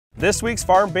This week's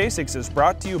Farm Basics is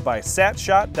brought to you by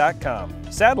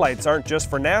satshot.com. Satellites aren't just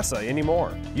for NASA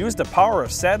anymore. Use the power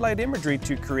of satellite imagery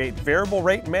to create variable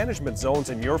rate management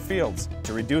zones in your fields.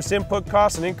 To reduce input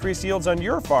costs and increase yields on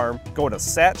your farm, go to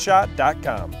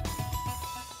satshot.com.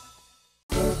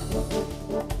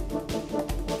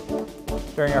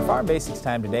 During our Farm Basics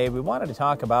time today, we wanted to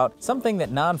talk about something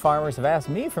that non-farmers have asked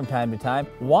me from time to time.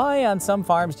 Why on some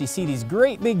farms do you see these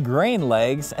great big grain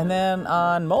legs, and then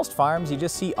on most farms you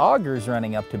just see augers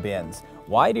running up to bins?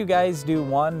 Why do you guys do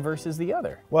one versus the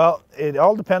other? Well, it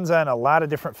all depends on a lot of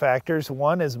different factors.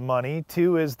 One is money,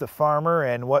 two is the farmer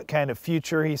and what kind of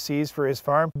future he sees for his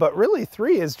farm. But really,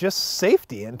 three is just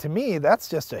safety. And to me, that's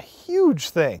just a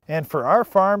huge thing. And for our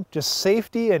farm, just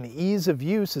safety and ease of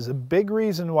use is a big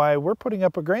reason why we're putting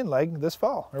up a grain leg this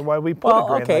fall, or why we put a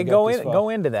grain leg up this fall. Go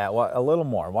into that a little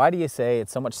more. Why do you say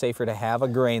it's so much safer to have a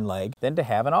grain leg than to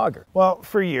have an auger? Well,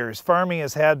 for years, farming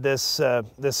has had this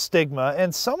stigma,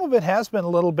 and some of it has been a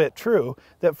little bit true,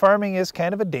 that farming is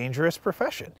kind of a dangerous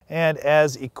profession. And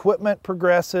as equipment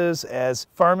progresses, as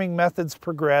farming methods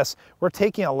progress, we're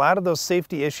taking a lot of those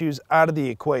safety issues out of the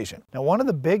equation. Now, one of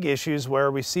the big issues where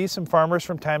we see some farmers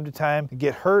from time to time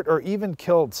get hurt or even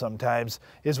killed sometimes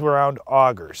is around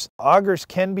augers. Augers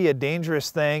can be a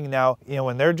dangerous thing. Now,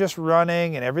 when they're just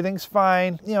running and everything's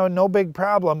fine, no big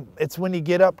problem. It's when you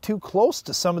get up too close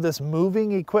to some of this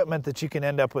moving equipment that you can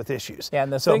end up with issues. Yeah,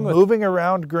 and so moving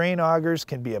around grain augers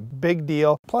can be a big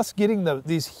deal. Plus, getting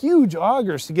these huge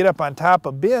augers to get up on top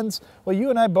of bins, well, you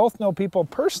and I both know people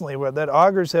personally where that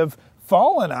augers have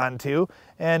fallen onto,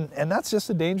 and that's just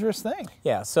a dangerous thing.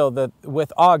 Yeah, so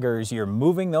with augers, you're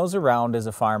moving those around as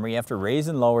a farmer. You have to raise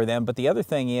and lower them, but the other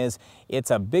thing is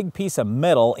it's a big piece of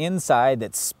metal inside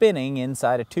that's spinning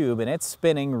inside a tube, and it's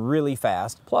spinning really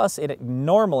fast. Plus, it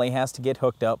normally has to get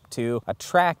hooked up to a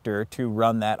tractor to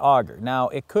run that auger. Now,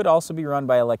 it could also be run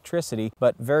by electricity,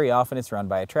 but very often it's run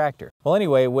by a tractor. Well,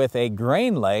 anyway, with a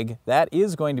grain leg, that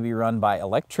is going to be run by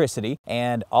electricity,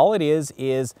 and all it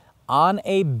is on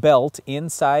a belt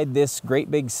inside this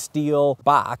great big steel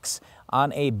box.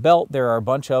 On a belt there are a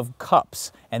bunch of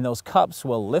cups, and those cups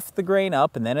will lift the grain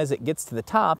up, and then as it gets to the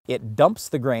top it dumps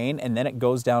the grain, and then it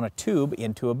goes down a tube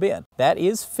into a bin. That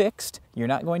is fixed. You're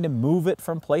not going to move it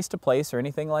from place to place or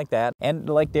anything like that, and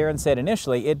like Darren said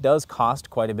initially, it does cost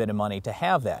quite a bit of money to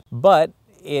have that, but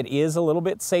it is a little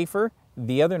bit safer.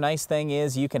 The other nice thing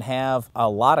is you can have a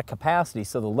lot of capacity.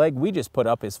 So the leg we just put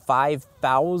up is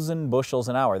 5,000 bushels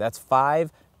an hour. That's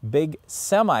 5 big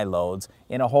semi-loads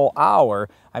in a whole hour.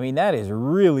 I mean, that is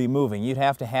really moving. You'd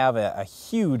have to have a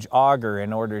huge auger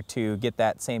in order to get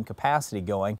that same capacity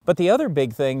going. But the other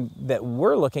big thing that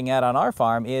we're looking at on our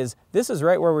farm is this is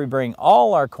right where we bring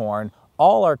all our corn.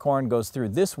 All our corn goes through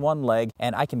this one leg,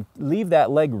 and I can leave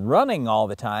that leg running all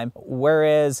the time,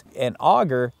 whereas an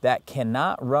auger, that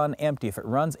cannot run empty. If it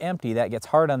runs empty, that gets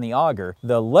hard on the auger.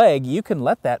 The leg, you can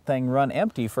let that thing run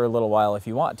empty for a little while if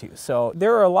you want to. So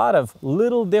there are a lot of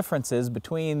little differences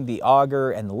between the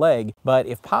auger and the leg, but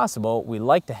if possible, we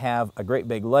like to have a great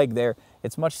big leg there.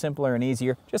 It's much simpler and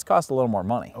easier, just costs a little more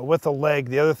money. With the leg,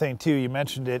 the other thing too, you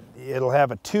mentioned it'll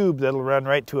have a tube that'll run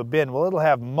right to a bin. Well, it'll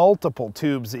have multiple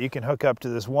tubes that you can hook up to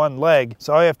this one leg.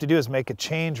 So all you have to do is make a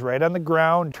change right on the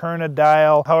ground, turn a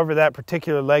dial, however that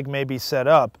particular leg may be set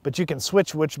up, but you can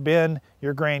switch which bin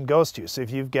your grain goes to. So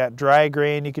if you've got dry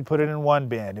grain, you can put it in one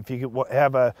bin. If you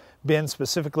have a bin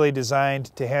specifically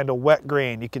designed to handle wet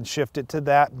grain, you can shift it to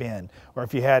that bin. Or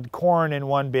if you had corn in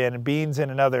one bin and beans in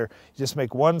another, you just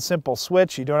make one simple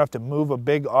switch. You don't have to move a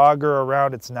big auger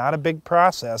around. It's not a big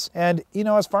process. And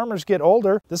as farmers get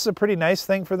older, this is a pretty nice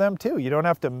thing for them too. You don't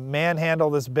have to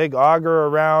manhandle this big auger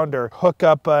around or hook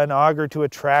up an auger to a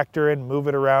tractor and move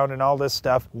it around and all this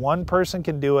stuff. One person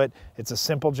can do it. It's a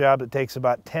simple job that takes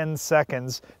about 10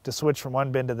 seconds to switch from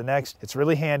one bin to the next. It's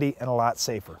really handy and a lot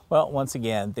safer. Well, once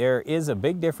again, there is a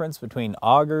big difference between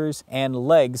augers and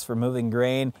legs for moving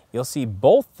grain. You'll see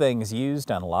both things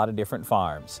used on a lot of different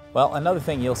farms. Well, another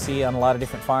thing you'll see on a lot of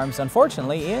different farms,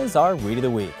 unfortunately, is our Weed of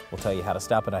the Week. We'll tell you how to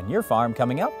stop it on your farm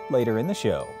coming up later in the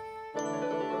show.